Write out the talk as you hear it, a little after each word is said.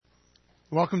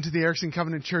Welcome to the Erickson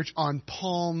Covenant Church on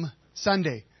Palm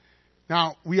Sunday.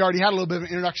 Now, we already had a little bit of an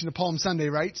introduction to Palm Sunday,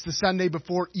 right? It's the Sunday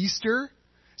before Easter.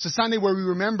 It's a Sunday where we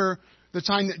remember the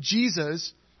time that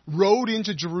Jesus rode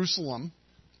into Jerusalem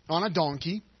on a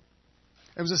donkey.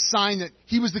 It was a sign that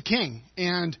he was the king.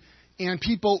 And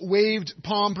people waved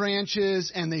palm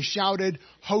branches and they shouted,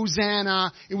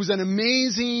 Hosanna. It was an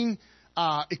amazing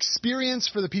experience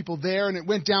for the people there. And it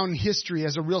went down in history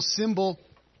as a real symbol,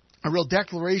 a real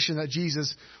declaration that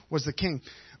Jesus was the king.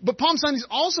 But Palm Sunday is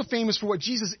also famous for what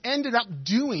Jesus ended up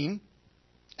doing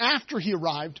after he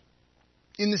arrived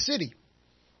in the city.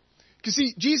 Because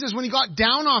see, Jesus, when he got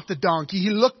down off the donkey, he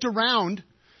looked around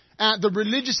at the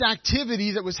religious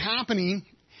activity that was happening,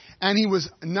 and he was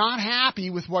not happy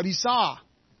with what he saw.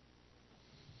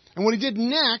 And what he did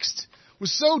next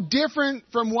was so different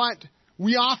from what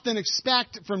we often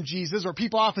expect from Jesus, or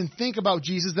people often think about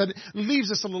Jesus, that it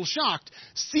leaves us a little shocked.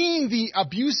 Seeing the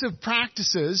abusive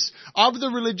practices of the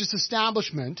religious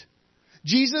establishment,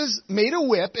 Jesus made a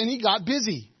whip and he got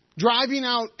busy. Driving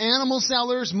out animal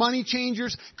sellers, money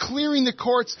changers, clearing the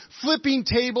courts, flipping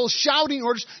tables, shouting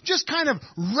orders, just kind of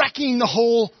wrecking the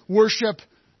whole worship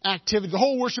activity. The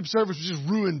whole worship service was just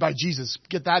ruined by Jesus.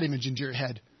 Get that image into your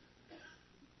head.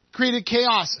 Created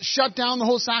chaos, shut down the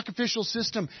whole sacrificial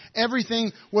system.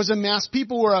 Everything was a mess.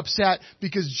 People were upset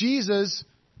because Jesus,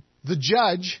 the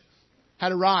judge,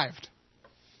 had arrived.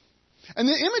 And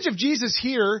the image of Jesus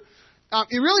here,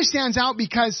 it really stands out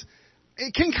because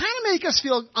it can kind of make us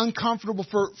feel uncomfortable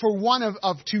for one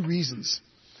of two reasons.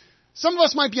 Some of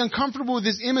us might be uncomfortable with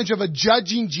this image of a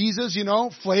judging Jesus,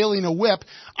 flailing a whip,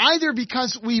 either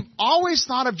because we've always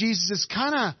thought of Jesus as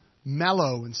kind of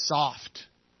mellow and soft.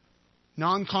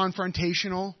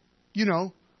 Non-confrontational,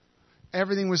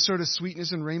 everything was sort of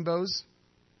sweetness and rainbows.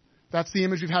 That's the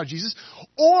image we've had of Jesus.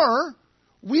 Or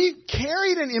we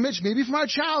carried an image, maybe from our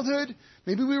childhood,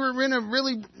 maybe we were in a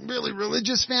really, really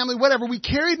religious family, whatever. We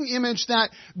carried an image that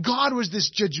God was this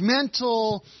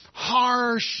judgmental,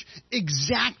 harsh,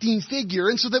 exacting figure.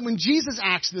 And so that when Jesus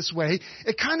acts this way,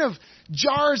 it kind of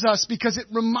jars us because it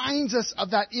reminds us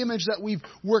of that image that we've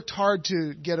worked hard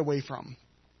to get away from.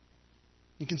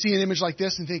 You can see an image like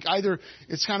this and think either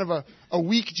it's kind of a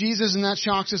weak Jesus and that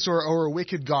shocks us, or a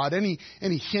wicked God. Any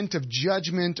hint of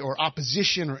judgment or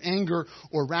opposition or anger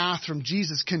or wrath from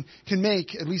Jesus can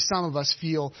make at least some of us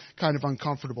feel kind of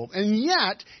uncomfortable. And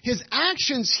yet, his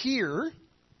actions here,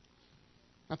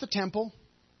 at the temple,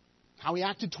 how he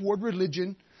acted toward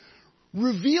religion,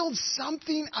 revealed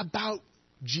something about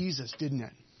Jesus, didn't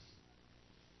it?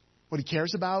 What he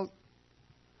cares about,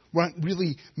 what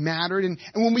really mattered. And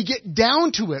when we get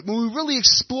down to it, when we really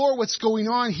explore what's going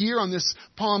on here on this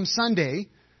Palm Sunday,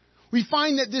 we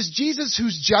find that this Jesus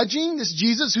who's judging, this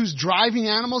Jesus who's driving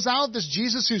animals out, this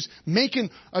Jesus who's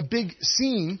making a big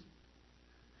scene,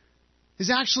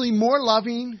 is actually more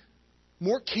loving,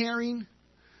 more caring,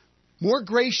 more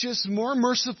gracious, more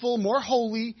merciful, more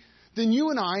holy than you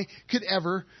and I could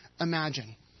ever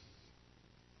imagine.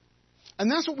 And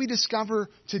that's what we discover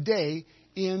today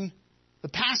in the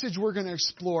passage we're going to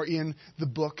explore in the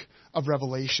book of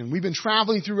Revelation. We've been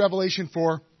traveling through Revelation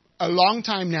for a long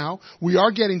time now. We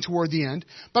are getting toward the end.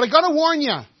 But I got to warn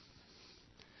you,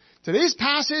 today's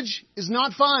passage is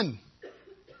not fun.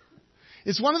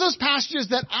 It's one of those passages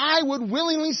that I would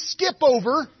willingly skip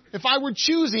over if I were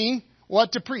choosing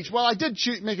what to preach. Well, I did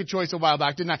make a choice a while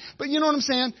back, didn't I? But you know what I'm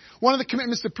saying? One of the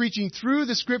commitments to preaching through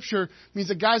the Scripture means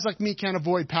that guys like me can't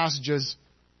avoid passages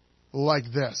like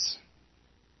this.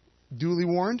 Duly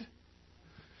warned.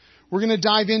 We're going to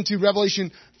dive into Revelation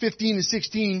 15 and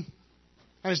 16.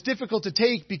 And it's difficult to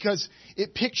take because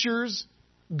it pictures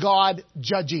God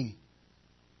judging.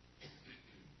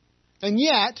 And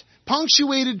yet,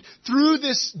 punctuated through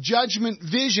this judgment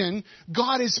vision,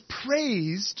 God is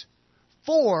praised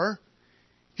for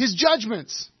his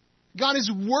judgments. God is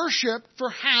worshipped for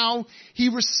how he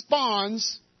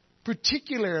responds,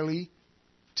 particularly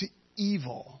to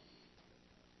evil.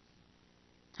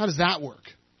 How does that work?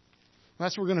 Well,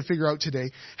 that's what we're going to figure out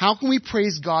today. How can we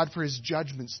praise God for his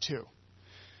judgments too?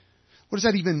 What does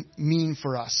that even mean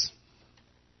for us?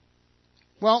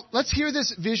 Well, let's hear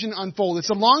this vision unfold. It's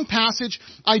a long passage.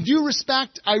 I do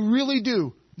respect, I really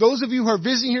do. Those of you who are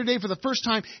visiting here today for the first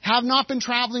time have not been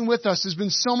traveling with us. There's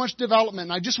been so much development.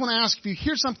 And I just want to ask, if you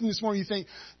hear something this morning, you think,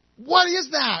 what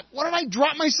is that? What did I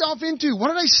drop myself into? What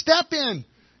did I step in?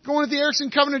 Going to the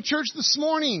Erickson Covenant Church this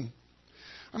morning.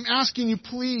 I'm asking you,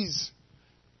 please.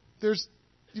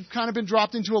 You've kind of been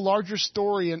dropped into a larger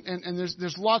story, and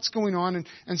there's lots going on,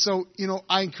 and so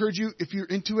I encourage you, if you're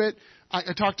into it.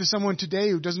 I talked to someone today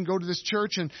who doesn't go to this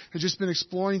church and has just been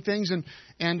exploring things,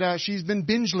 and she's been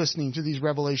binge listening to these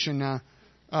Revelation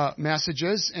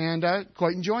messages and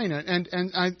quite enjoying it.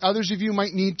 And others of you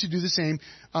might need to do the same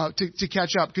to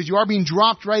catch up, because you are being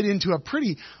dropped right into a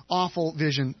pretty awful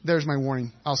vision. There's my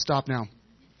warning. I'll stop now.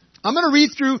 I'm going to read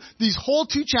through these whole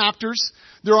 2 chapters.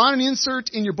 They're on an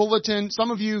insert in your bulletin. Some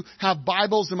of you have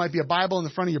Bibles. There might be a Bible in the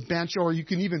front of your bench, or you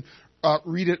can even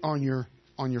read it on your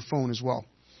phone as well.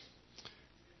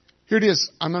 Here it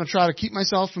is. I'm going to try to keep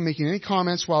myself from making any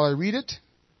comments while I read it.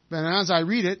 But as I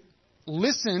read it,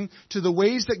 listen to the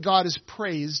ways that God is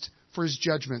praised for His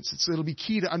judgments. It'll be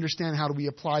key to understand how do we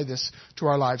apply this to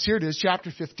our lives. Here it is,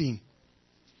 chapter 15.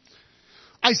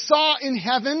 I saw in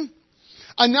heaven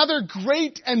another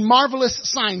great and marvelous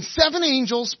sign. 7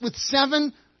 angels with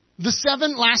the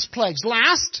 7 last plagues.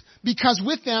 Last, because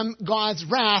with them God's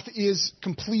wrath is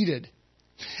completed.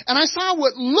 And I saw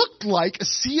what looked like a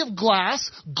sea of glass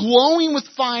glowing with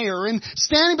fire, and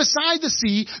standing beside the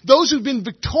sea, those who've been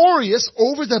victorious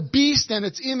over the beast and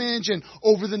its image and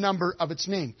over the number of its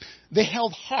name. They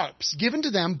held harps given to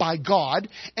them by God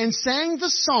and sang the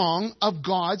song of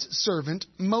God's servant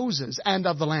Moses and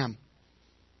of the Lamb.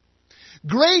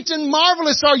 Great and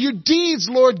marvelous are your deeds,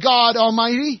 Lord God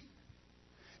Almighty.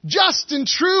 Just and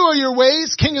true are your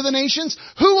ways, King of the nations.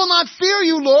 Who will not fear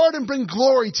you, Lord, and bring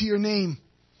glory to your name?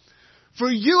 For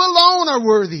you alone are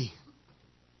worthy.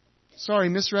 Sorry,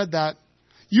 misread that.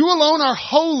 You alone are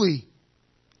holy.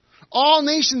 All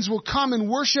nations will come and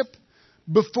worship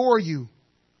before you,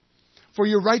 for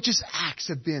your righteous acts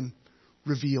have been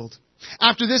revealed.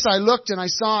 After this I looked, and I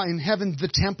saw in heaven the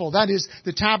temple, that is,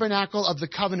 the tabernacle of the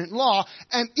covenant law,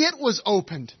 and it was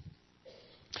opened.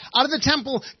 Out of the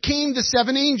temple came the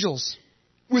 7 angels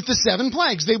with the 7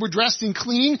 plagues. They were dressed in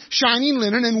clean, shining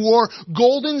linen and wore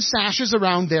golden sashes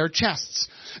around their chests.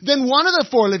 Then one of the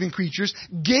 4 living creatures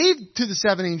gave to the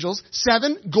 7 angels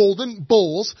 7 golden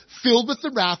bowls filled with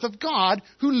the wrath of God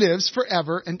who lives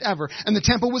forever and ever. And the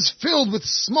temple was filled with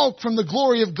smoke from the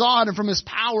glory of God and from His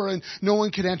power, and no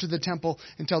one could enter the temple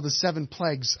until the 7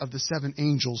 plagues of the 7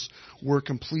 angels were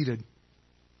completed.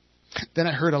 Then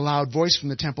I heard a loud voice from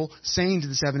the temple saying to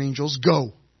the 7 angels,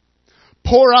 "Go,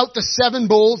 pour out the 7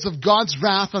 bowls of God's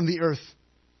wrath on the earth."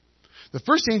 The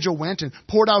first angel went and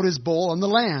poured out his bowl on the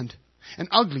land. And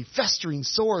ugly, festering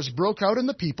sores broke out in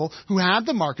the people who had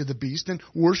the mark of the beast and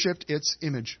worshipped its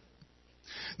image.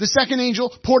 The second angel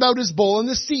poured out his bowl in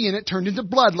the sea, and it turned into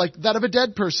blood like that of a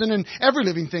dead person, and every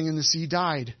living thing in the sea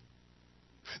died.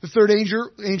 The third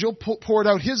angel poured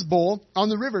out his bowl on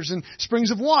the rivers and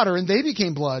springs of water, and they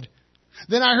became blood.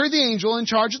 Then I heard the angel in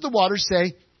charge of the waters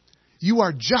say, "You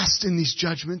are just in these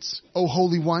judgments, O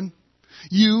Holy One,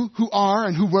 you who are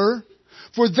and who were.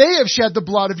 For they have shed the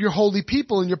blood of your holy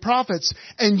people and your prophets,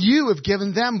 and you have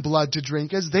given them blood to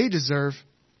drink as they deserve."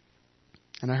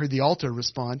 And I heard the altar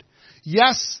respond,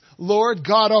 "Yes, Lord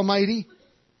God Almighty,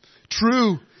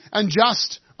 true and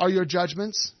just are your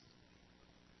judgments."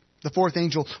 The fourth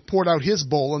angel poured out his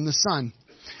bowl on the sun,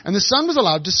 and the sun was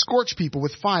allowed to scorch people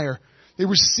with fire. They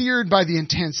were seared by the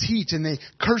intense heat, and they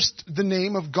cursed the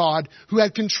name of God who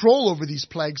had control over these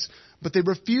plagues, but they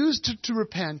refused to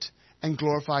repent and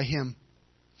glorify Him.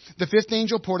 The fifth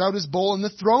angel poured out his bowl on the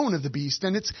throne of the beast,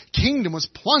 and its kingdom was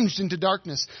plunged into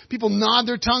darkness. People gnawed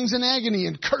their tongues in agony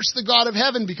and cursed the God of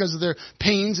heaven because of their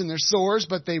pains and their sores,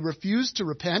 but they refused to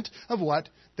repent of what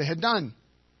they had done.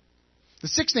 The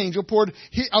sixth angel poured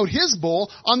out his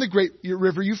bowl on the great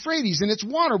river Euphrates, and its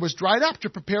water was dried up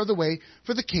to prepare the way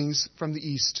for the kings from the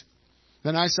east.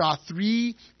 Then I saw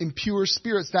 3 impure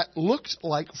spirits that looked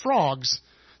like frogs.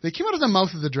 They came out of the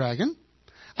mouth of the dragon,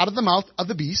 out of the mouth of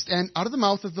the beast, and out of the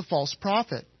mouth of the false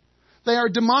prophet. They are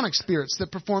demonic spirits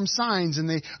that perform signs, and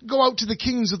they go out to the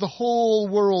kings of the whole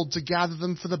world to gather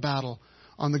them for the battle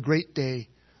on the great day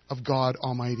of God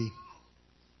Almighty.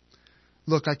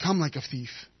 Look, I come like a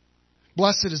thief.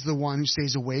 Blessed is the one who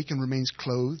stays awake and remains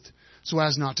clothed, so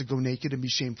as not to go naked and be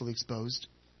shamefully exposed.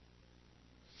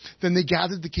 Then they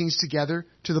gathered the kings together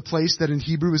to the place that in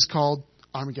Hebrew is called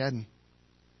Armageddon.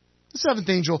 The seventh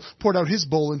angel poured out his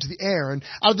bowl into the air, and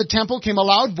out of the temple came a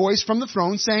loud voice from the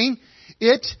throne saying,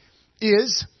 "It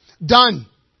is done."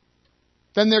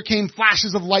 Then there came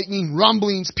flashes of lightning,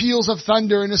 rumblings, peals of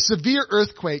thunder, and a severe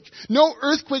earthquake. No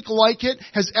earthquake like it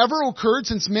has ever occurred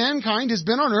since mankind has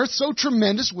been on earth. So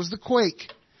tremendous was the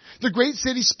quake. The great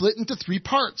city split into 3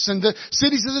 parts, and the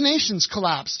cities of the nations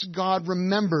collapsed. God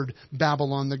remembered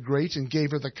Babylon the Great and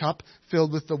gave her the cup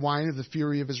filled with the wine of the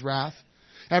fury of His wrath.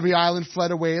 Every island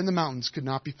fled away, and the mountains could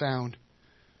not be found.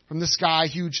 From the sky,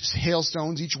 huge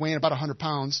hailstones, each weighing about 100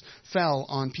 pounds, fell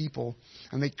on people.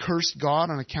 And they cursed God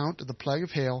on account of the plague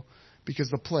of hail, because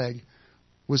the plague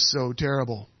was so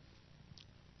terrible.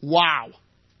 Wow.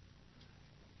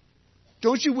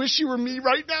 Don't you wish you were me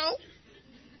right now?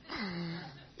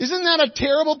 Isn't that a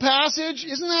terrible passage?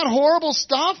 Isn't that horrible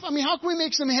stuff? I mean, how can we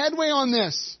make some headway on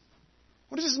this?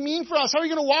 What does this mean for us? How are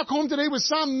you going to walk home today with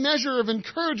some measure of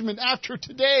encouragement after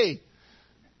today?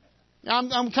 I'm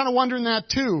kind of wondering that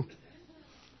too.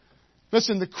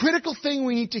 Listen, the critical thing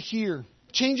we need to hear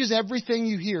changes everything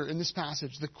you hear in this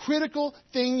passage. The critical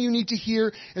thing you need to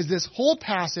hear is this whole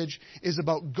passage is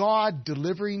about God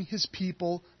delivering His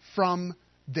people from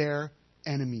their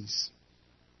enemies.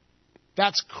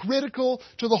 That's critical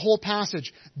to the whole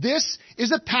passage. This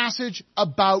is a passage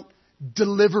about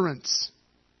deliverance.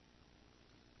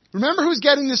 Remember who's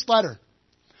getting this letter.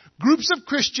 Groups of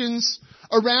Christians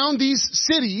around these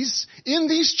cities, in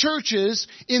these churches,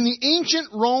 in the ancient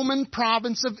Roman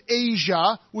province of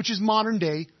Asia, which is modern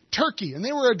day Turkey. And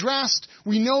they were addressed.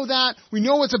 We know that. We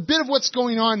know it's a bit of what's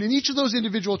going on in each of those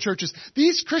individual churches.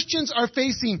 These Christians are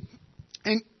facing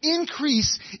an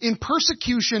increase in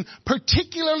persecution,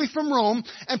 particularly from Rome,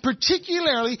 and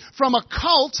particularly from a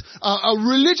cult, a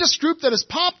religious group that has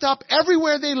popped up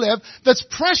everywhere they live that's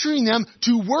pressuring them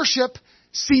to worship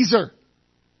Caesar.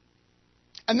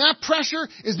 And that pressure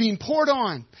is being poured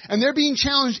on. And they're being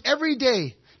challenged every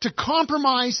day to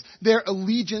compromise their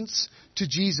allegiance to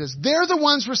Jesus. They're the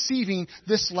ones receiving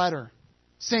this letter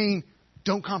saying,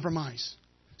 don't compromise.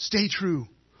 Stay true.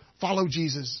 Follow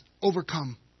Jesus.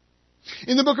 Overcome.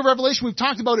 In the book of Revelation, we've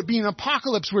talked about it being an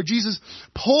apocalypse where Jesus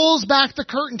pulls back the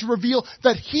curtain to reveal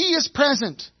that He is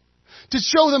present. To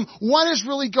show them what is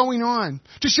really going on.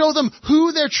 To show them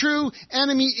who their true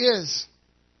enemy is.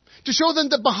 To show them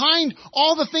that behind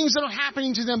all the things that are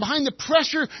happening to them, behind the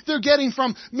pressure they're getting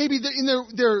from maybe in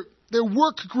their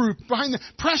work group, behind the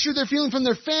pressure they're feeling from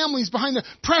their families, behind the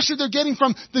pressure they're getting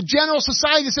from the general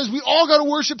society that says we all got to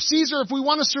worship Caesar if we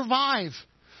want to survive.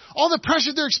 All the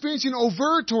pressure they're experiencing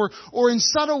overt or in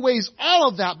subtle ways, all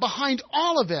of that, behind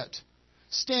all of it,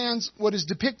 stands what is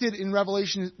depicted in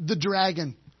Revelation, the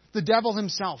dragon, the devil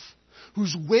himself,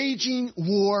 who's waging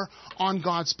war on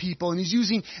God's people. And he's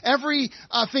using every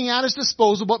thing at his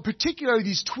disposal, but particularly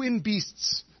these twin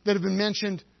beasts that have been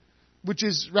mentioned, which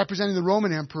is representing the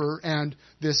Roman emperor and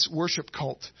this worship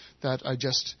cult that I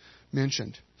just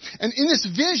mentioned. And in this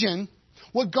vision,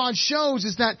 what God shows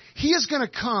is that He is going to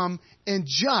come and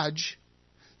judge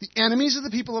the enemies of the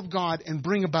people of God and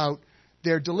bring about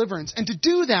their deliverance. And to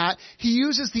do that, He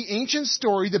uses the ancient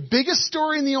story, the biggest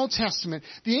story in the Old Testament,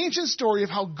 the ancient story of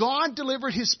how God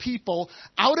delivered His people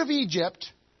out of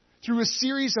Egypt through a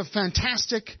series of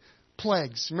fantastic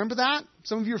plagues. Remember that?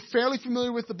 Some of you are fairly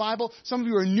familiar with the Bible. Some of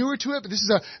you are newer to it, but this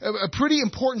is a pretty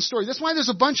important story. That's why there's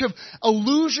a bunch of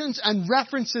allusions and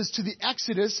references to the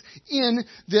Exodus in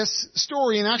this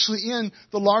story and actually in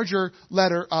the larger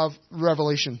letter of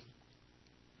Revelation.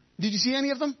 Did you see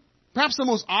any of them? Perhaps the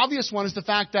most obvious one is the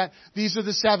fact that these are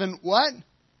the 7 what?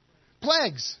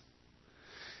 Plagues.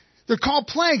 They're called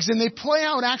plagues, and they play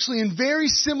out actually in very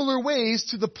similar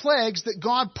ways to the plagues that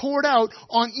God poured out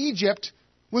on Egypt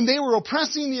when they were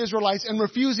oppressing the Israelites and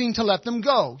refusing to let them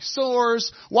go.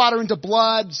 Sores, water into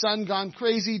blood, sun gone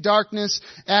crazy, darkness,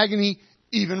 agony,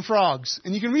 even frogs.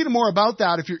 And you can read more about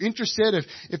that if you're interested,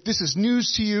 if this is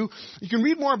news to you. You can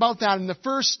read more about that in the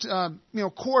first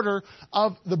quarter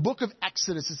of the book of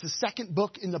Exodus. It's the second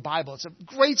book in the Bible. It's a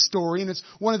great story, and it's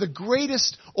one of the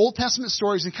greatest Old Testament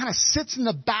stories, and kind of sits in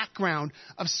the background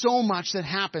of so much that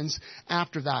happens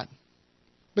after that.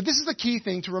 But this is the key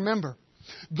thing to remember.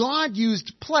 God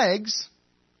used plagues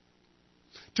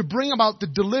to bring about the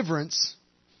deliverance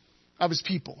of His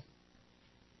people.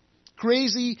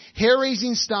 Crazy,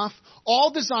 hair-raising stuff,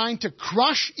 all designed to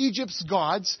crush Egypt's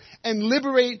gods and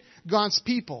liberate God's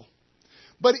people.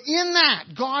 But in that,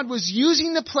 God was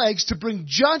using the plagues to bring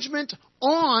judgment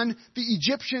on the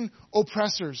Egyptian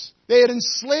oppressors. They had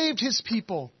enslaved His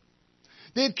people.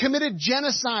 They had committed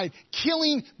genocide,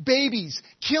 killing babies,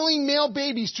 killing male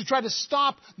babies to try to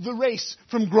stop the race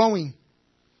from growing,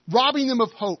 robbing them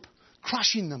of hope,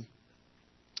 crushing them.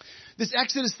 This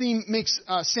Exodus theme makes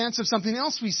sense of something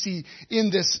else we see in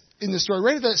this story.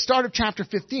 Right at the start of chapter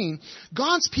 15,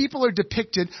 God's people are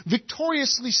depicted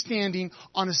victoriously standing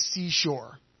on a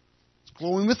seashore. It's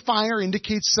glowing with fire,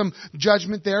 indicates some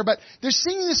judgment there, but they're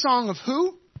singing the song of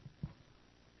who?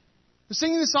 They're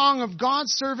singing the song of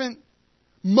God's servant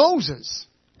Moses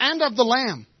and of the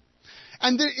Lamb.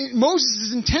 And Moses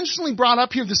is intentionally brought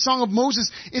up here, the Song of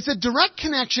Moses. It's a direct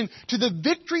connection to the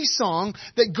victory song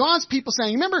that God's people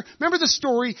sang. Remember the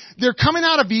story? They're coming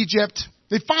out of Egypt.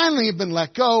 They finally have been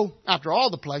let go after all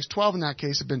the plagues. 12 in that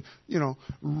case have been,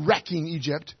 wrecking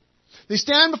Egypt. They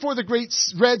stand before the great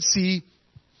Red Sea,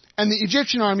 and the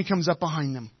Egyptian army comes up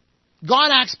behind them.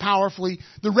 God acts powerfully.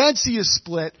 The Red Sea is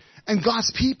split, and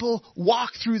God's people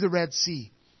walk through the Red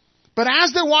Sea. But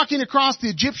as they're walking across, the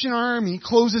Egyptian army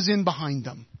closes in behind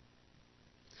them.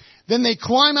 Then they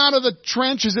climb out of the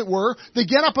trench, as it were. They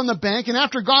get up on the bank, and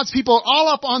after God's people are all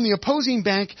up on the opposing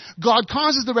bank, God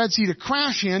causes the Red Sea to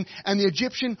crash in, and the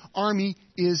Egyptian army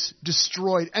is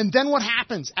destroyed. And then what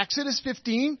happens? Exodus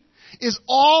 15 is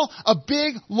all a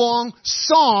big, long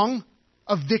song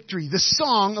of victory, the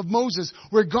song of Moses,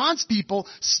 where God's people,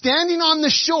 standing on the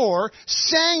shore,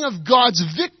 sang of God's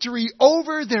victory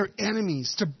over their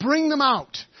enemies, to bring them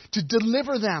out, to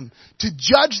deliver them, to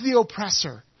judge the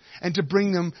oppressor, and to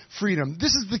bring them freedom.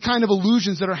 This is the kind of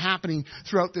allusions that are happening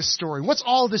throughout this story. What's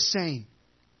all this saying?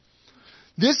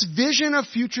 This vision of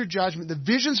future judgment, the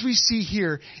visions we see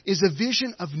here, is a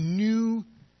vision of new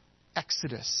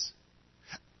Exodus.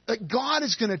 That God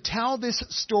is going to tell this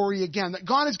story again. That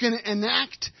God is going to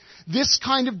enact this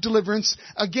kind of deliverance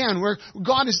again, where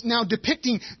God is now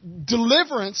depicting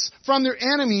deliverance from their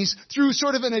enemies through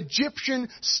sort of an Egyptian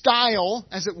style,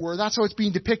 as it were. That's how it's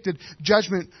being depicted,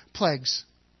 judgment plagues.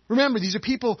 Remember, these are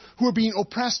people who are being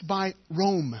oppressed by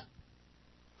Rome.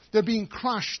 They're being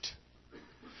crushed.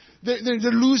 They're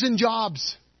losing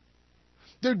jobs.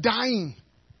 They're dying.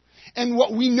 And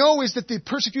what we know is that the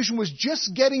persecution was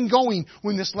just getting going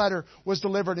when this letter was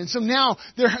delivered. And so now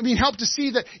they're being helped to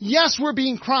see that, yes, we're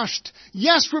being crushed.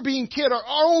 Yes, we're being killed. Our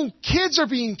own kids are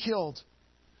being killed.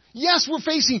 Yes, we're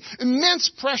facing immense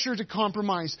pressure to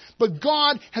compromise. But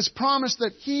God has promised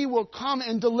that He will come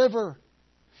and deliver.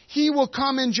 He will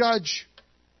come and judge.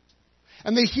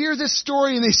 And they hear this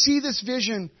story and they see this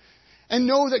vision and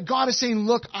know that God is saying,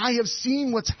 look, I have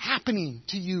seen what's happening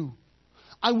to you.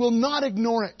 I will not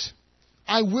ignore it.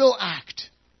 I will act.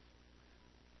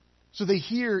 So they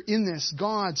hear in this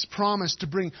God's promise to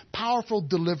bring powerful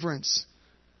deliverance,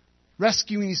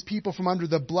 rescuing His people from under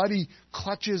the bloody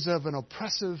clutches of an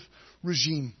oppressive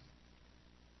regime.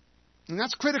 And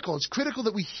that's critical. It's critical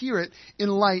that we hear it in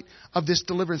light of this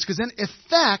deliverance, because then it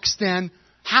affects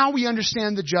how we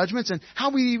understand the judgments and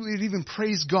how we would even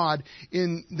praise God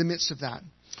in the midst of that.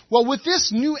 Well, with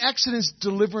this new Exodus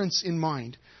deliverance in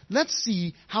mind, let's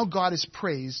see how God is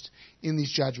praised in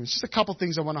these judgments. Just a couple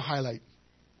things I want to highlight.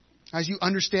 As you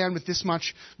understand with this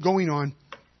much going on,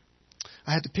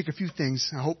 I had to pick a few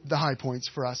things, I hope the high points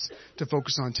for us to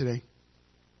focus on today.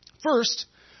 First,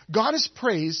 God is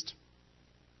praised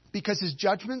because His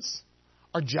judgments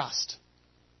are just.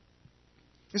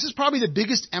 This is probably the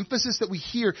biggest emphasis that we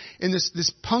hear in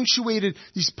these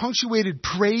punctuated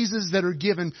praises that are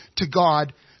given to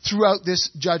God throughout this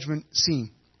judgment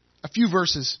scene. A few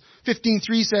verses.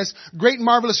 15:3 says, "Great and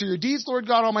marvelous are your deeds, Lord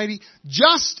God Almighty.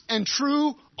 Just and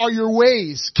true are your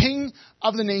ways, King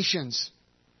of the nations."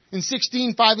 In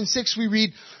 16:5 and 6 we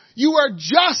read, "You are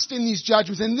just in these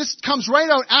judgments." And this comes right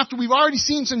out after we've already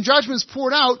seen some judgments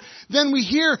poured out. Then we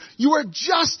hear, "You are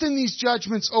just in these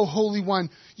judgments, O Holy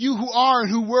One, you who are and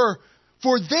who were.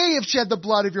 For they have shed the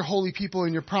blood of your holy people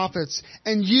and your prophets,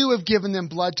 and you have given them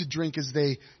blood to drink as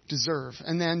they deserve."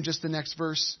 And then just the next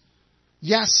verse,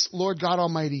 "Yes, Lord God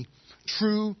Almighty,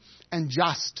 true and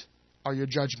just are your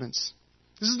judgments."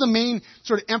 This is the main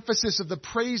sort of emphasis of the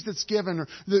praise that's given, or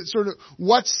the sort of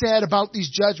what's said about these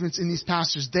judgments in these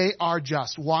passages. They are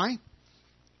just. Why?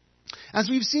 As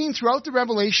we've seen throughout the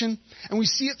Revelation, and we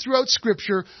see it throughout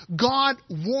Scripture, God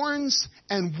warns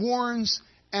and warns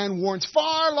and warns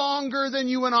far longer than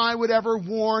you and I would ever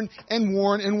warn and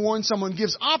warn and warn someone.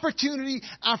 Gives opportunity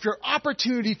after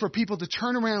opportunity for people to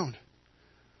turn around,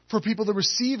 for people to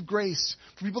receive grace,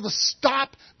 for people to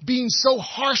stop being so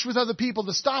harsh with other people,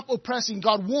 to stop oppressing.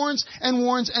 God warns and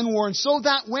warns and warns, so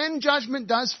that when judgment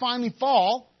does finally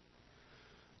fall,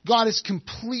 God is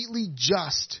completely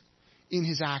just in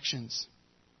His actions.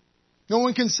 No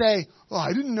one can say, "Oh,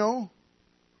 I didn't know.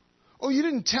 Oh, you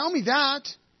didn't tell me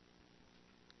that."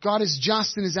 God is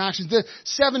just in His actions. The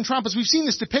 7 trumpets, we've seen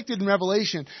this depicted in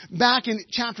Revelation. Back in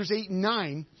chapters 8 and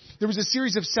 9, there was a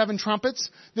series of 7 trumpets.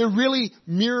 They're really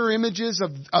mirror images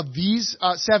of these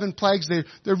 7 plagues.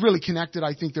 They're really connected.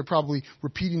 I think they're probably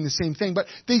repeating the same thing. But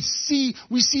we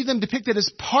see them depicted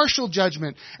as partial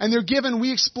judgment. And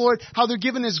we explored how they're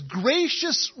given as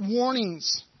gracious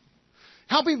warnings.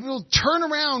 Helping people turn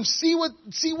around, see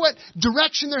what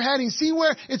direction they're heading, see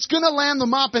where it's going to land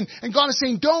them up. And God is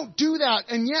saying, don't do that.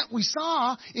 And yet we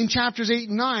saw in chapters 8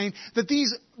 and 9 that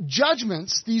these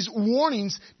judgments, these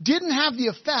warnings, didn't have the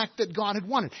effect that God had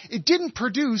wanted. It didn't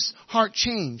produce heart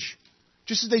change,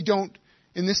 just as they don't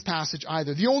in this passage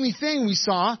either. The only thing we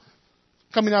saw,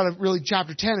 coming out of really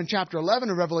chapter 10 and chapter 11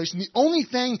 of Revelation, the only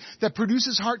thing that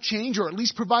produces heart change, or at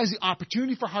least provides the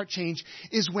opportunity for heart change,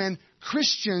 is when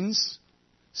Christians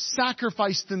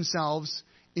sacrifice themselves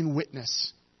in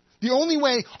witness. The only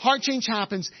way heart change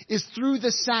happens is through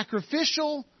the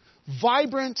sacrificial,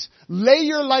 vibrant, lay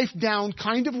your life down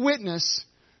kind of witness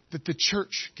that the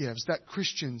church gives, that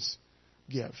Christians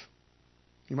give.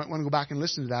 You might want to go back and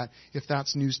listen to that if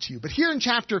that's news to you. But here in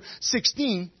chapter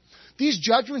 16, these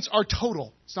judgments are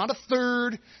total. It's not a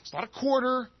third. It's not a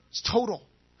quarter. It's total.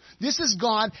 This is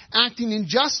God acting in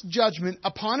just judgment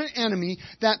upon an enemy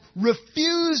that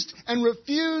refused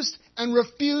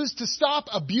to stop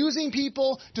abusing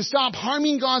people, to stop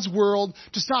harming God's world,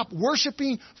 to stop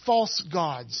worshiping false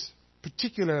gods,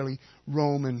 particularly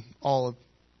Rome and all of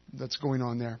that's going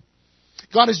on there.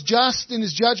 God is just in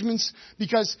His judgments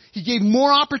because He gave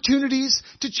more opportunities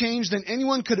to change than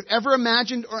anyone could have ever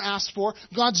imagined or asked for.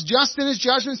 God's just in His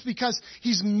judgments because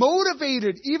He's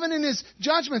motivated, even in His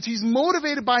judgments, He's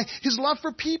motivated by His love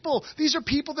for people. These are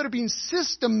people that are being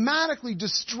systematically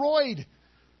destroyed,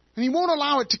 and He won't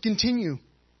allow it to continue.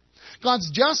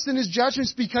 God's just in His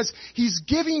judgments because He's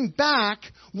giving back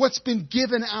what's been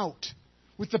given out,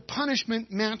 with the punishment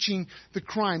matching the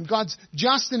crime. God's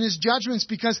just in His judgments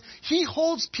because He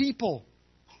holds people.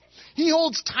 He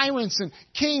holds tyrants and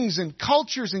kings and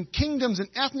cultures and kingdoms and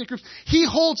ethnic groups. He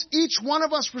holds each one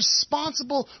of us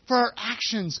responsible for our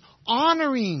actions,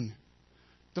 honoring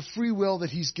the free will that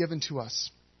He's given to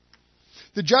us.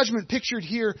 The judgment pictured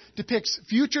here depicts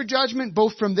future judgment,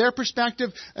 both from their perspective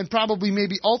and probably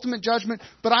maybe ultimate judgment,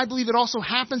 but I believe it also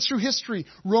happens through history.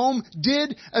 Rome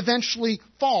did eventually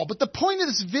fall. But the point of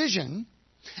this vision,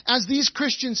 as these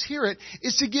Christians hear it,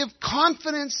 is to give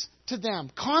confidence to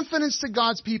them, confidence to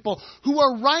God's people who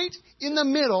are right in the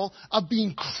middle of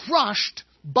being crushed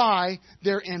by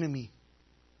their enemy.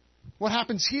 What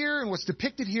happens here and what's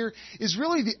depicted here is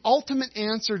really the ultimate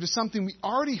answer to something we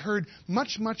already heard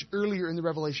much, much earlier in the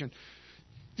Revelation.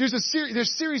 There's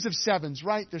series of sevens,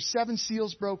 right? There's 7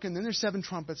 seals broken, then there's 7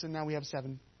 trumpets, and now we have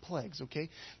 7 plagues, okay?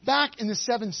 Back in the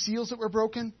 7 seals that were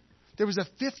broken, there was a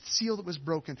 5th seal that was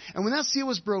broken. And when that seal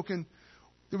was broken,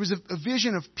 there was a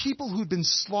vision of people who'd been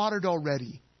slaughtered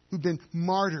already, who'd been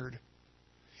martyred.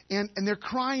 And they're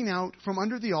crying out from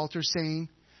under the altar saying,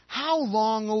 "How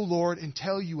long, O Lord,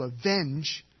 until you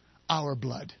avenge our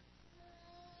blood?"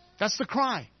 That's the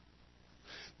cry.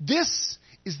 This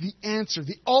is the answer,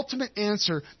 the ultimate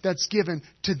answer that's given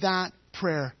to that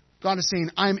prayer. God is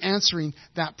saying, I'm answering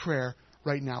that prayer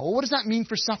right now. Well, what does that mean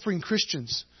for suffering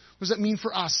Christians? What does that mean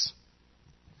for us?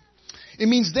 It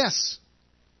means this.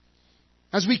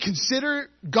 As we consider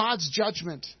God's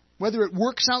judgment, whether it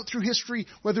works out through history,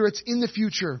 whether it's in the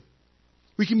future,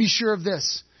 we can be sure of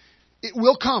this. It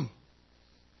will come.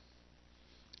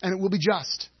 And it will be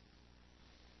just.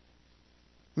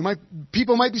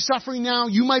 People might be suffering now.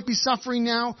 You might be suffering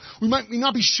now. We might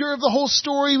not be sure of the whole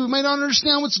story. We might not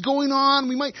understand what's going on.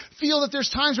 We might feel that there's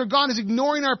times where God is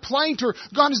ignoring our plight, or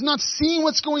God is not seeing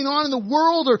what's going on in the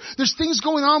world, or there's things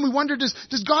going on. We wonder,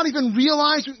 does God even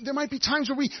realize? There might be times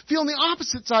where we feel on the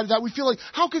opposite side of that. We feel like,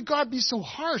 how could God be so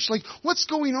harsh? Like, what's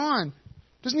going on?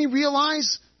 Doesn't He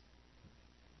realize?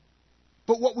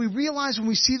 But what we realize when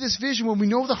we see this vision, when we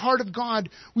know the heart of God,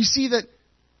 we see that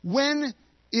when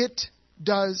it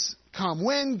does come,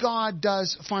 when God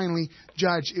does finally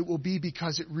judge, it will be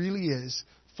because it really is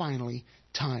finally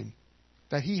time.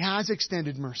 That He has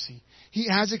extended mercy. He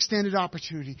has extended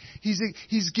opportunity.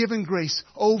 He's given grace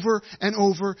over and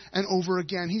over and over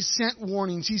again. He's sent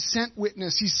warnings. He's sent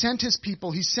witness. He's sent His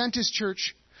people. He's sent His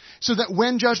church, so that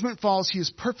when judgment falls, He is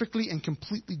perfectly and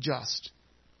completely just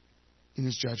in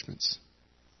His judgments.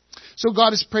 So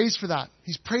God is praised for that.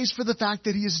 He's praised for the fact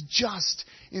that He is just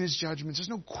in His judgments. There's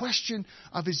no question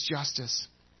of His justice.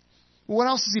 Well, what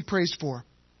else is He praised for?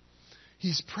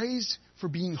 He's praised for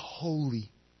being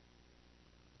holy.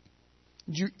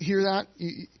 Did you hear that?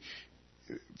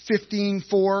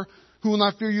 15:4. Who will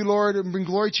not fear you, Lord, and bring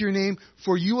glory to your name?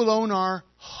 For you alone are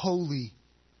holy.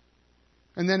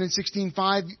 And then in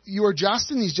 16:5, you are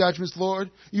just in these judgments,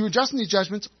 Lord. You are just in these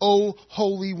judgments, O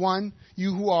Holy One,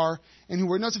 you who are and who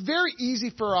were. Now, it's very easy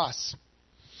for us.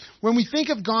 When we think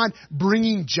of God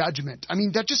bringing judgment, I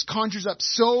mean, that just conjures up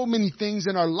so many things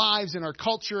in our lives, in our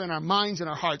culture, in our minds, in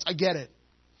our hearts. I get it.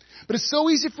 But it's so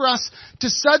easy for us to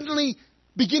suddenly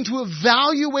begin to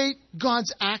evaluate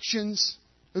God's actions,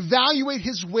 evaluate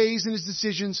His ways and His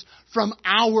decisions from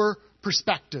our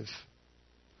perspective.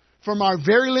 From our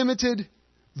very limited,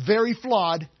 very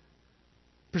flawed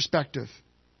perspective.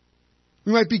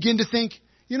 We might begin to think,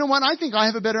 you know what, I think I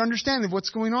have a better understanding of what's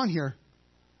going on here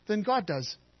than God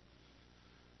does.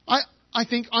 I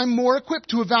think I'm more equipped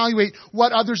to evaluate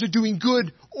what others are doing,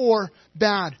 good or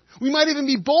bad. We might even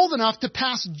be bold enough to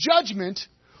pass judgment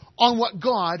on what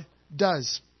God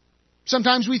does.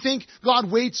 Sometimes we think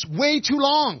God waits way too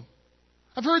long.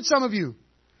 I've heard some of you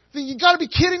think, you got to be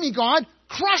kidding me, God.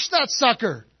 Crush that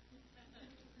sucker.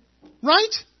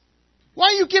 Right? Why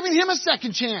are you giving him a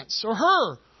second chance? Or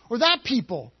her? Or that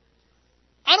people?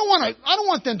 I don't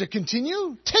want them to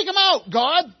continue. Take them out,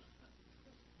 God.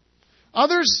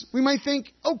 Others, we might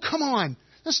think, oh, come on.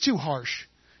 That's too harsh.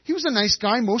 He was a nice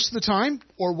guy most of the time,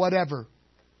 or whatever.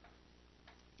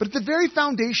 But at the very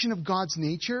foundation of God's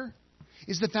nature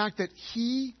is the fact that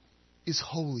He is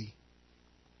holy.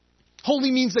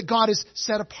 Holy means that God is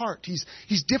set apart.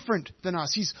 He's different than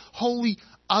us. He's wholly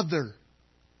other.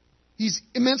 He's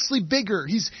immensely bigger.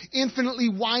 He's infinitely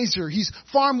wiser. He's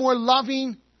far more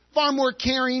loving, far more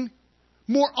caring,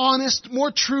 more honest,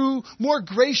 more true, more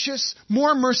gracious,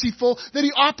 more merciful, that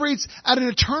He operates at an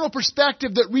eternal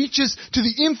perspective that reaches to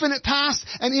the infinite past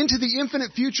and into the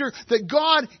infinite future, that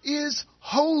God is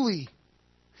holy.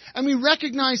 And we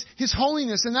recognize His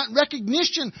holiness, and that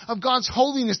recognition of God's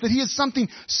holiness, that He is something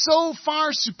so far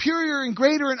superior and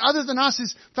greater and other than us,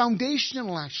 is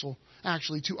foundational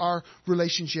actually to our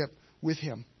relationship with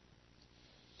Him.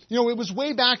 You know, it was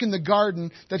way back in the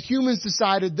garden that humans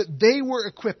decided that they were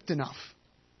equipped enough.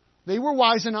 They were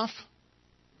wise enough.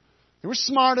 They were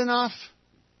smart enough.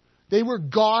 They were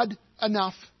God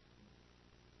enough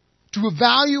to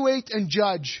evaluate and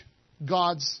judge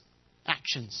God's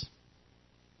actions.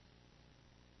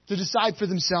 To decide for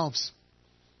themselves.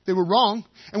 They were wrong,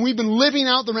 and we've been living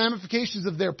out the ramifications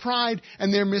of their pride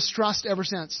and their mistrust ever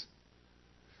since.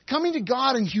 Coming to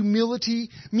God in humility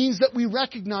means that we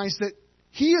recognize that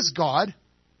He is God,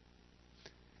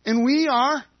 and we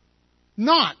are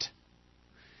not.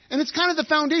 And it's kind of the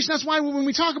foundation. That's why when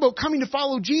we talk about coming to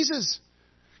follow Jesus,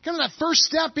 kind of that first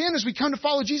step in as we come to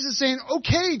follow Jesus, saying,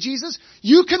 okay, Jesus,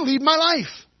 you can lead my life.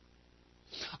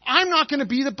 I'm not going to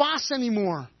be the boss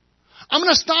anymore. I'm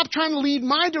going to stop trying to lead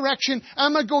my direction.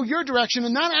 I'm going to go your direction.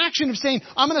 And that action of saying,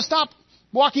 I'm going to stop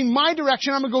walking my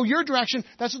direction, I'm going to go your direction,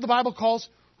 that's what the Bible calls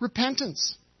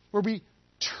repentance, where we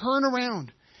turn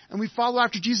around and we follow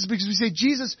after Jesus because we say,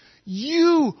 Jesus,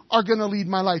 you are going to lead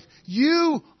my life.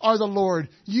 You are the Lord.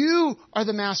 You are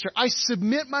the Master. I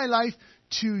submit my life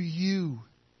to you.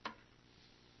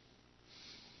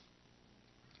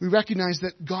 We recognize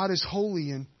that God is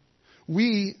holy, and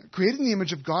we created in the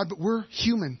image of God, but we're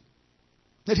human.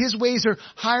 That His ways are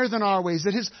higher than our ways.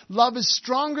 That His love is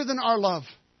stronger than our love.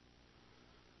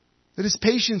 That His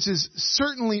patience is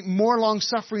certainly more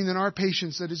long-suffering than our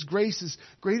patience. That His grace is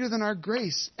greater than our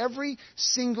grace. Every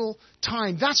single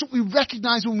time. That's what we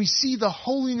recognize when we see the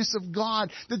holiness of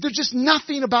God. That there's just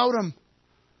nothing about Him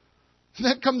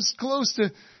that comes close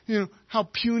to, how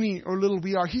puny or little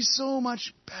we are. He's so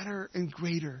much better and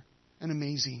greater and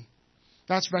amazing.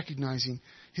 That's recognizing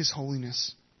His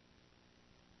holiness.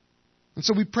 And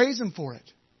so we praise Him for it.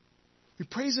 We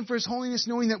praise Him for His holiness,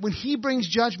 knowing that when He brings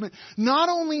judgment, not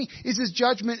only is His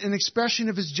judgment an expression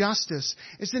of His justice,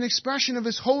 it's an expression of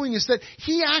His holiness, that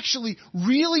He actually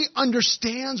really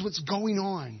understands what's going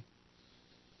on.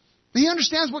 He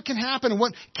understands what can happen and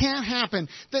what can't happen.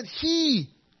 That He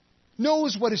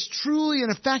knows what is truly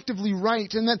and effectively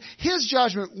right, and that His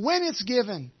judgment, when it's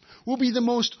given, will be the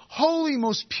most holy,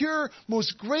 most pure,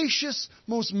 most gracious,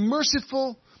 most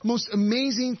merciful, most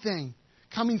amazing thing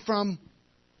coming from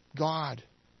God,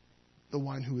 the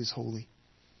one who is holy.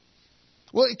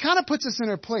 Well, it kind of puts us in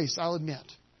our place, I'll admit.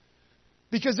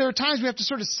 Because there are times we have to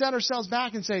sort of set ourselves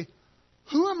back and say,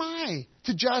 who am I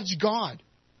to judge God?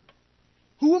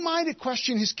 Who am I to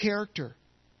question His character?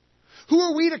 Who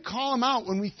are we to call Him out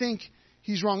when we think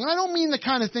He's wrong? And I don't mean the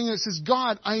kind of thing that says,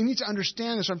 God, I need to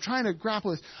understand this. I'm trying to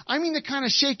grapple with this. I mean the kind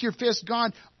of shake your fist,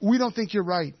 God, we don't think you're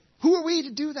right. Who are we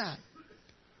to do that?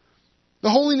 The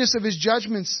holiness of His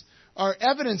judgments are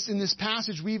evidenced in this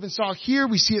passage. We even saw here.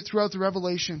 We see it throughout the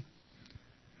Revelation.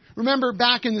 Remember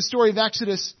back in the story of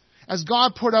Exodus, as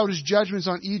God poured out His judgments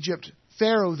on Egypt,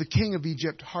 Pharaoh, the king of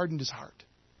Egypt, hardened his heart.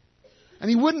 And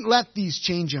he wouldn't let these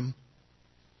change him.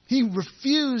 He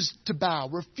refused to bow,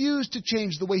 refused to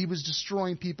change the way he was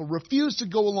destroying people, refused to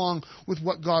go along with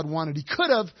what God wanted. He could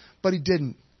have, but he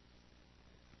didn't.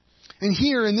 And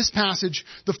here in this passage,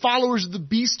 the followers of the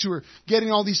beast who are getting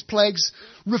all these plagues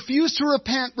refuse to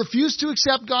repent, refuse to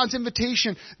accept God's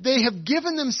invitation. They have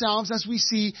given themselves, as we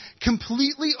see,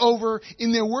 completely over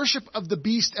in their worship of the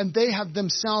beast, and they have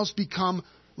themselves become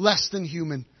less than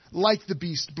human, like the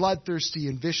beast, bloodthirsty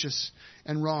and vicious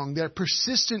and wrong. Their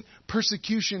persistent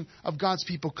persecution of God's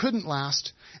people couldn't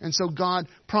last, and so God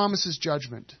promises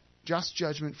judgment, just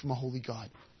judgment from a holy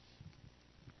God.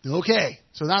 Okay,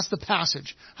 so that's the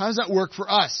passage. How does that work for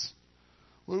us?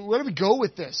 Where do we go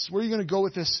with this? Where are you going to go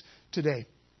with this today?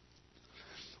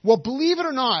 Well, believe it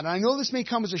or not, I know this may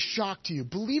come as a shock to you,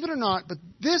 believe it or not, but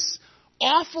this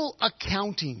awful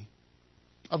accounting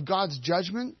of God's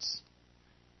judgments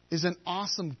is an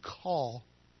awesome call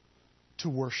to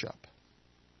worship.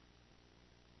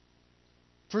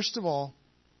 First of all,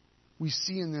 we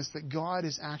see in this that God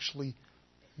is actually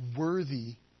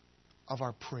worthy of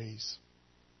our praise.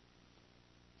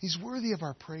 He's worthy of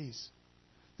our praise.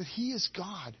 That He is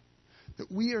God,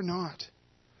 that we are not.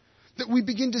 That we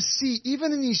begin to see,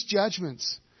 even in these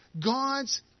judgments,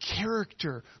 God's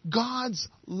character, God's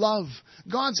love,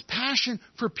 God's passion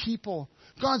for people,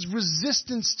 God's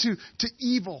resistance to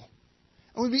evil.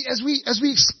 And as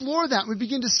we explore that, we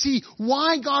begin to see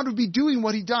why God would be doing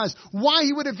what He does, why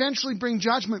He would eventually bring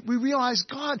judgment. We realize,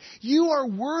 God, You are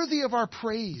worthy of our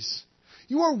praise.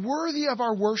 You are worthy of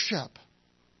our worship.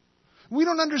 We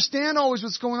don't understand always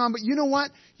what's going on, but you know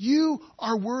what? You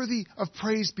are worthy of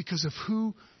praise because of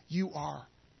who You are.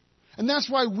 And that's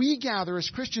why we gather as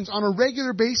Christians on a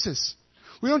regular basis.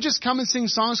 We don't just come and sing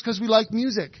songs because we like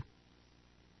music.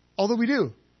 Although we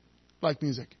do like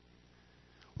music.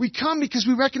 We come because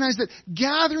we recognize that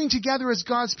gathering together as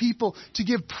God's people to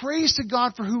give praise to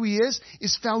God for who He is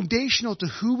foundational to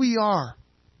who we are.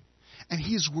 And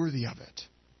He is worthy of it.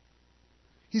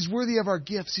 He's worthy of our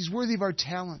gifts. He's worthy of our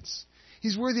talents.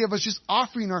 He's worthy of us just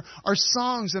offering our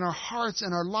songs and our hearts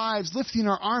and our lives, lifting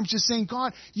our arms, just saying,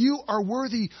 God, You are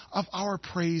worthy of our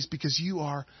praise because You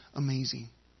are amazing.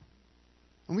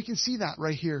 And we can see that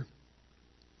right here.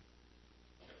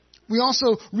 We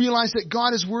also realize that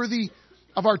God is worthy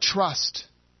of our trust.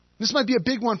 This might be a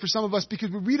big one for some of us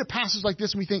because we read a passage like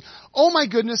this and we think, oh my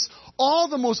goodness, all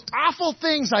the most awful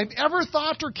things I've ever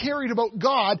thought or carried about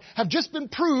God have just been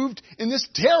proved in this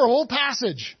terrible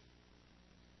passage.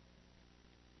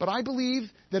 But I believe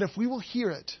that if we will hear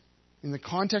it in the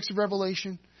context of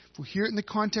Revelation, if we hear it in the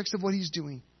context of what He's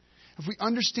doing, if we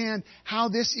understand how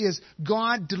this is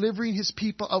God delivering His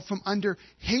people out from under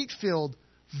hate-filled,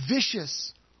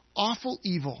 vicious, awful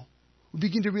evil, we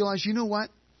begin to realize, you know what?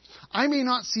 I may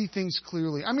not see things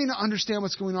clearly. I may not understand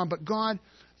what's going on, but God,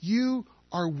 You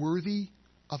are worthy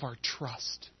of our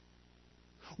trust.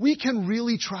 We can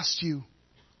really trust You.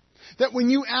 That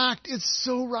when You act, it's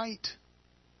so right.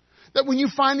 That when You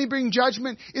finally bring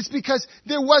judgment, it's because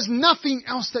there was nothing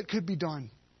else that could be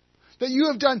done. That You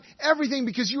have done everything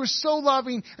because You are so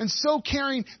loving and so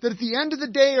caring that at the end of the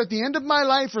day or at the end of my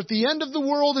life or at the end of the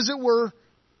world, as it were,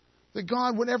 that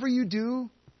God, whatever You do,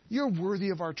 You're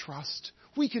worthy of our trust.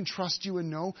 We can trust You and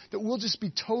know that we'll just be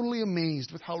totally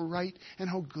amazed with how right and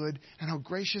how good and how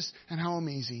gracious and how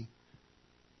amazing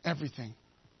everything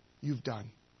You've done.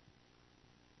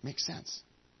 Makes sense.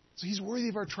 So He's worthy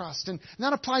of our trust. And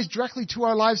that applies directly to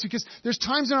our lives because there's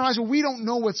times in our lives where we don't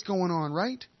know what's going on,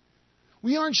 right?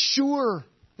 We aren't sure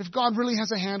if God really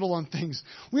has a handle on things.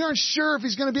 We aren't sure if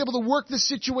He's going to be able to work this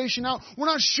situation out. We're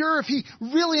not sure if He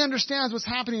really understands what's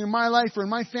happening in my life or in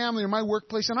my family or my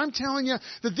workplace. And I'm telling you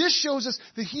that this shows us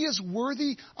that He is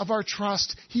worthy of our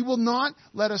trust. He will not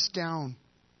let us down.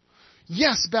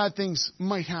 Yes, bad things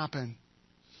might happen.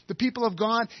 The people of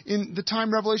God in the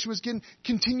time Revelation was given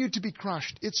continued to be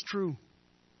crushed. It's true.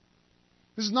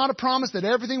 This is not a promise that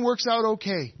everything works out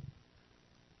okay.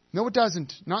 No, it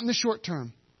doesn't. Not in the short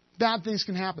term. Bad things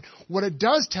can happen. What it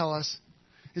does tell us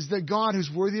is that God,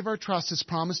 who's worthy of our trust, has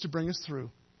promised to bring us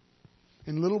through.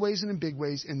 In little ways and in big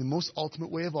ways, in the most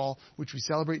ultimate way of all, which we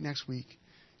celebrate next week,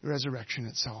 the resurrection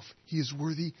itself. He is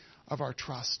worthy of our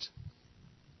trust.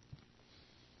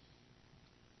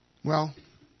 Well,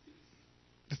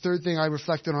 the third thing I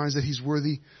reflected on is that He's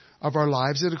worthy of our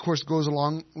lives. It, of course, goes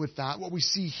along with that. What we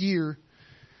see here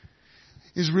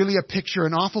is really a picture,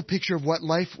 an awful picture of what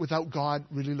life without God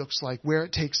really looks like, where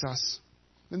it takes us.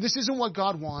 And this isn't what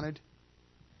God wanted.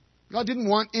 God didn't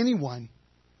want anyone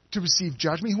to receive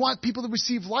judgment. He wanted people to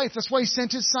receive life. That's why He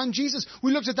sent His Son, Jesus.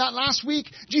 We looked at that last week.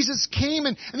 Jesus came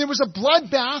and there was a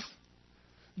bloodbath.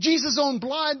 Jesus' own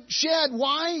blood shed.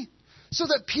 Why? So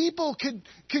that people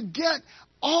could get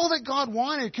all that God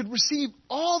wanted, could receive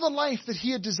all the life that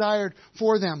He had desired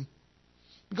for them.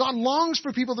 God longs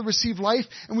for people to receive life,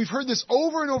 and we've heard this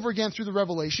over and over again through the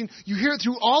Revelation. You hear it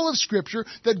through all of Scripture,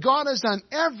 that God has done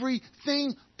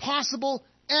everything possible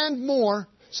and more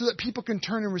so that people can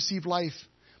turn and receive life.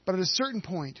 But at a certain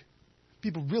point,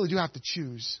 people really do have to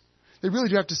choose. They really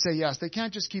do have to say yes. They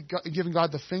can't just keep giving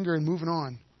God the finger and moving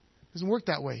on. It doesn't work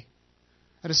that way.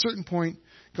 At a certain point,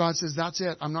 God says, that's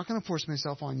it. I'm not going to force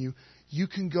myself on you. You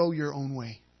can go your own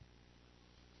way.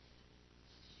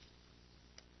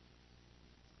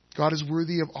 God is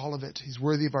worthy of all of it. He's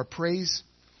worthy of our praise,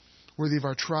 worthy of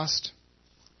our trust,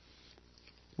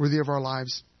 worthy of our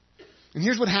lives. And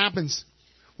here's what happens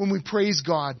when we praise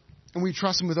God and we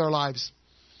trust Him with our lives.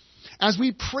 As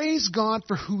we praise God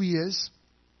for who He is,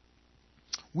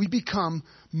 we become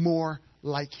more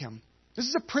like Him. This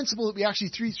is a principle that we actually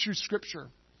see through Scripture.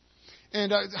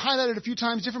 And I highlighted a few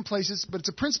times, different places, but it's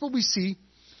a principle we see.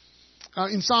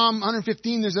 In Psalm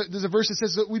 115, there's a verse that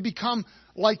says that we become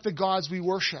like the gods we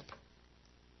worship.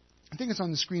 I think it's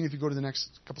on the screen if you go to the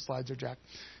next couple slides there, Jack.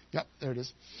 Yep, there it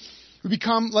is. We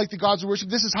become like the gods we worship.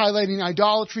 This is highlighting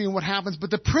idolatry and what happens, but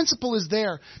the principle is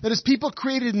there, that as people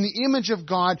created in the image of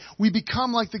God, we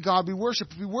become like the God we worship.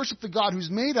 If we worship the God who's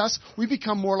made us, we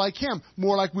become more like Him,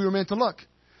 more like we were meant to look.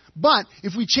 But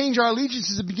if we change our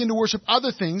allegiances and begin to worship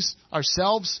other things,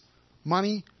 ourselves,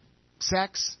 money,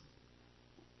 sex,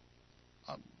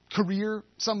 career,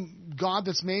 some God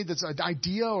that's made that's an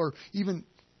idea, or even,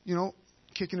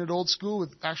 kicking it old school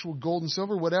with actual gold and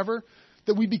silver, whatever,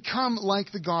 that we become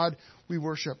like the God we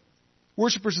worship.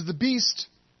 Worshippers of the beast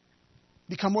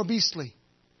become more beastly.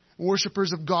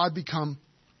 Worshippers of God become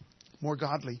more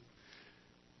godly.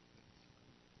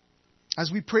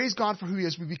 As we praise God for who He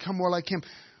is, we become more like Him.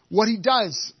 What He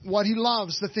does, what He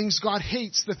loves, the things God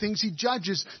hates, the things He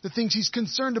judges, the things He's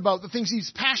concerned about, the things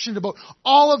He's passionate about,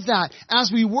 all of that,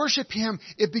 as we worship Him,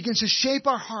 it begins to shape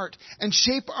our heart and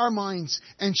shape our minds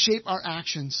and shape our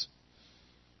actions.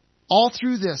 All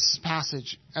through this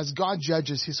passage, as God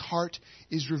judges, His heart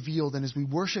is revealed, and as we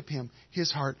worship Him,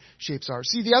 His heart shapes ours.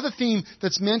 See, the other theme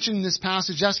that's mentioned in this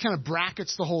passage, that kind of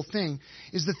brackets the whole thing,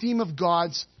 is the theme of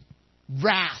God's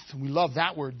wrath. We love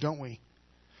that word, don't we?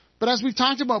 But as we've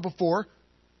talked about before,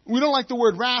 we don't like the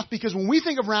word wrath because when we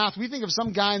think of wrath, we think of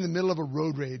some guy in the middle of a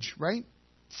road rage, right?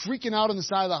 Freaking out on the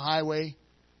side of the highway,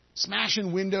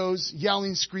 smashing windows,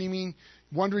 yelling, screaming,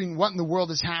 wondering what in the world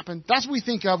has happened. That's what we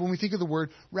think of when we think of the word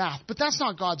wrath. But that's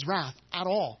not God's wrath at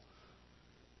all.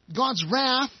 God's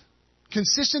wrath,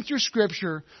 consistent through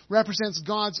Scripture, represents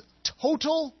God's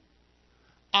total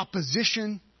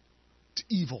opposition to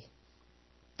evil.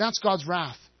 That's God's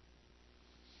wrath.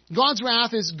 God's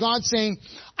wrath is God saying,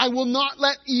 I will not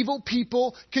let evil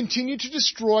people continue to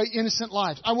destroy innocent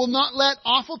lives. I will not let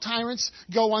awful tyrants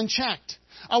go unchecked.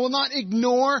 I will not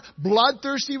ignore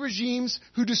bloodthirsty regimes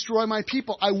who destroy my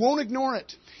people. I won't ignore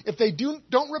it. If they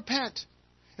don't repent,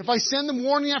 if I send them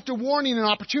warning after warning and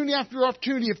opportunity after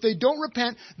opportunity, if they don't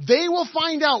repent, they will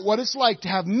find out what it's like to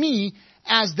have me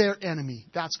as their enemy.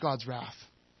 That's God's wrath.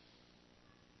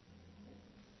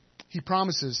 He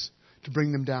promises to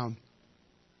bring them down.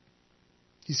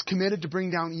 He's committed to bring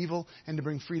down evil and to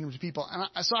bring freedom to people.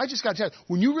 And so I just got to tell you,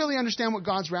 when you really understand what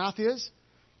God's wrath is,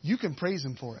 you can praise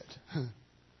Him for it.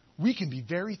 We can be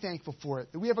very thankful for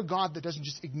it. That we have a God that doesn't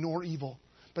just ignore evil,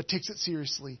 but takes it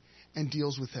seriously and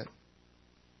deals with it.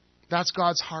 That's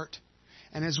God's heart.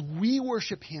 And as we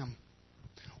worship Him,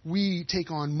 we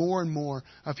take on more and more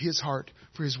of His heart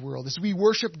for His world. As we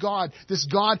worship God, this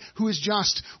God who is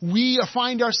just, we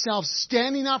find ourselves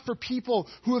standing up for people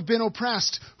who have been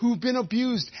oppressed, who've been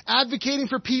abused, advocating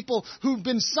for people who've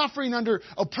been suffering under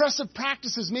oppressive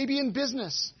practices, maybe in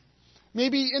business,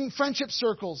 maybe in friendship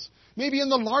circles, maybe in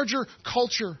the larger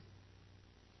culture.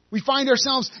 We find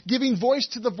ourselves giving voice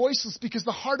to the voiceless because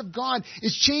the heart of God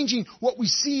is changing what we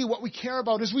see, what we care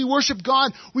about. As we worship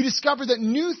God, we discover that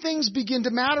new things begin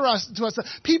to matter to us.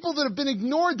 People that have been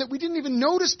ignored, that we didn't even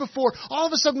notice before, all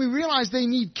of a sudden we realize they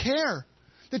need care.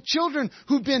 The children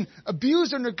who've been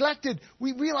abused or neglected,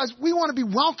 we realize we want to be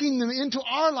welcoming them into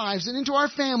our lives and into our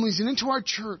families and into our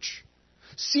church.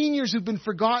 Seniors who've been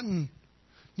forgotten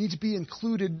need to be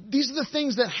included. These are the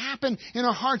things that happen in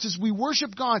our hearts as we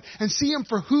worship God and see Him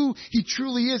for who He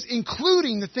truly is,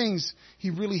 including the things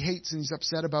He really hates and He's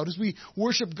upset about. As we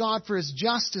worship God for His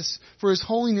justice, for His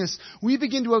holiness, we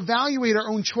begin to evaluate our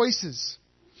own choices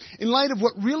in light of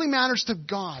what really matters to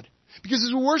God. Because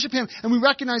as we worship Him and we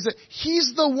recognize that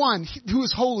He's the one who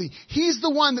is holy, He's the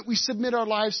one that we submit our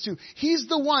lives to, He's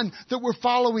the one that we're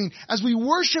following, as we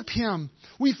worship Him,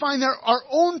 we find that our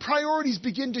own priorities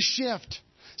begin to shift.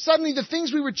 Suddenly the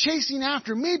things we were chasing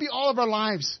after, maybe all of our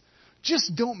lives,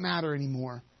 just don't matter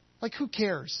anymore. Like, who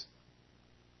cares?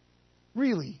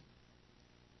 Really?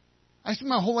 I spent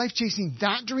my whole life chasing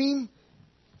that dream?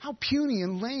 How puny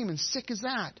and lame and sick is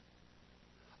that?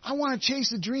 I want to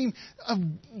chase a dream of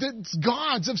that's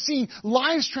God's, of seeing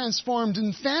lives transformed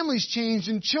and families changed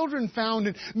and children found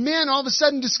and men all of a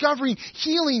sudden discovering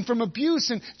healing from abuse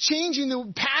and changing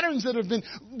the patterns that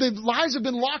the lives have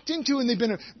been locked into and they've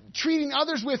been treating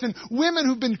others with, and women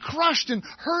who've been crushed and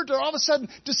hurt are all of a sudden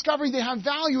discovering they have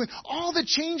value, and all the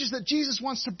changes that Jesus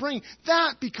wants to bring.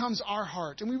 That becomes our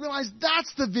heart. And we realize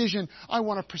that's the vision I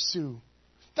want to pursue.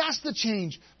 That's the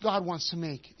change God wants to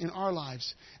make in our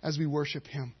lives as we worship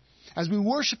Him. As we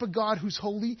worship a God who's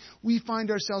holy, we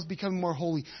find ourselves becoming more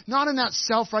holy. Not in that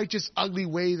self-righteous, ugly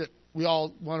way that we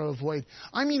all want to avoid.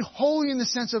 I mean holy in the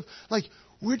sense of, like,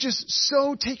 we're just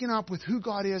so taken up with who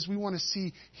God is, we want to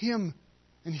see Him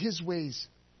and His ways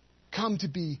come to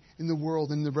be in the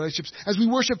world and in the relationships. As we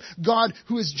worship God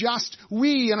who is just,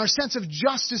 we and our sense of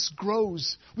justice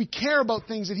grows. We care about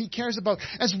things that He cares about.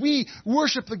 As we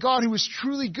worship the God who is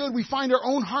truly good, we find our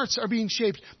own hearts are being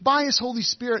shaped by His Holy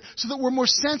Spirit so that we're more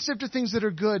sensitive to things that are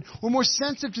good. We're more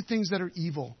sensitive to things that are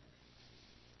evil.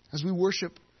 As we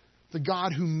worship the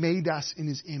God who made us in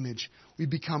His image, we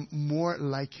become more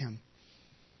like Him.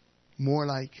 More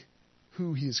like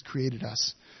who He has created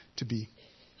us to be.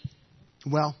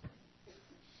 Well,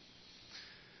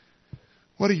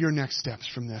 what are your next steps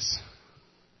from this?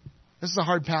 This is a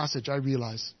hard passage, I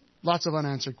realize. Lots of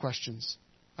unanswered questions.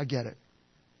 I get it.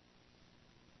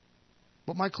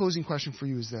 But my closing question for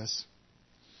you is this.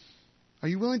 Are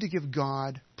you willing to give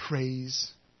God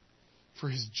praise for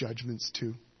His judgments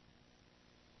too?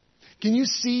 Can you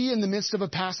see in the midst of a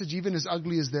passage even as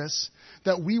ugly as this,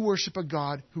 that we worship a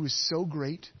God who is so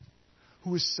great,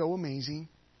 who is so amazing,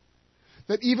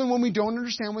 that even when we don't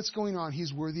understand what's going on,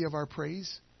 He's worthy of our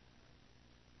praise?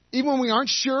 Even when we aren't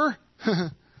sure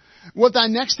what that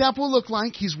next step will look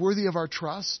like, He's worthy of our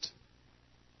trust.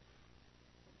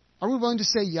 Are we willing to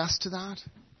say yes to that?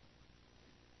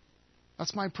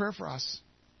 That's my prayer for us.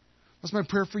 That's my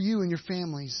prayer for you and your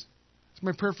families. It's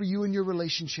my prayer for you and your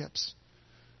relationships.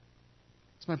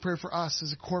 It's my prayer for us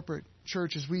as a corporate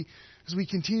church as we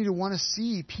continue to want to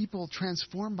see people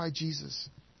transformed by Jesus.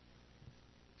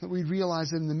 That we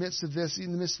realize that in the midst of this,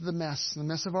 in the midst of the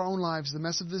mess of our own lives, the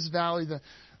mess of this valley, the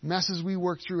messes we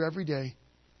work through every day,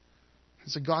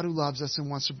 it's a God who loves us and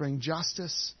wants to bring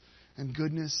justice and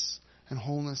goodness and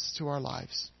wholeness to our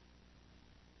lives.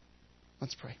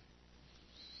 Let's pray.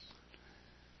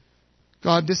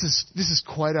 God, this is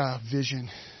quite a vision.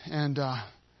 And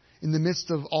in the midst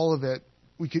of all of it,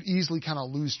 we could easily kind of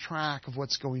lose track of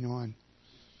what's going on.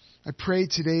 I pray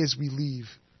today as we leave,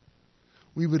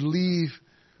 we would leave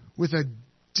with a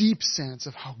deep sense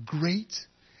of how great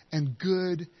and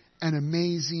good and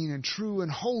amazing and true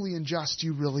and holy and just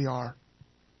You really are.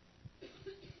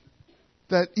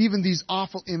 That even these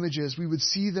awful images, we would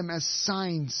see them as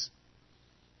signs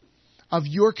of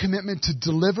Your commitment to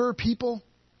deliver people,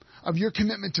 of Your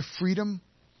commitment to freedom,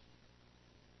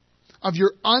 of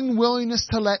Your unwillingness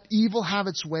to let evil have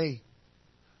its way,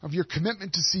 of Your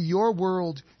commitment to see Your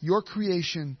world, Your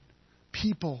creation,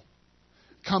 people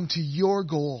come to Your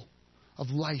goal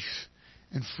of life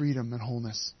and freedom and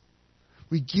wholeness.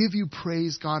 We give You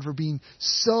praise, God, for being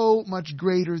so much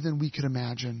greater than we could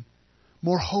imagine.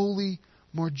 More holy,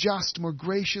 more just, more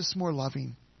gracious, more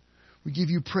loving. We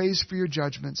give You praise for Your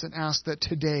judgments and ask that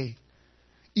today,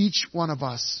 each one of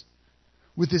us,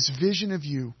 with this vision of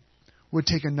You, would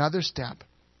take another step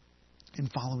in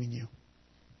following You.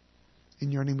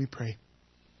 In Your name we pray.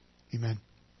 Amen.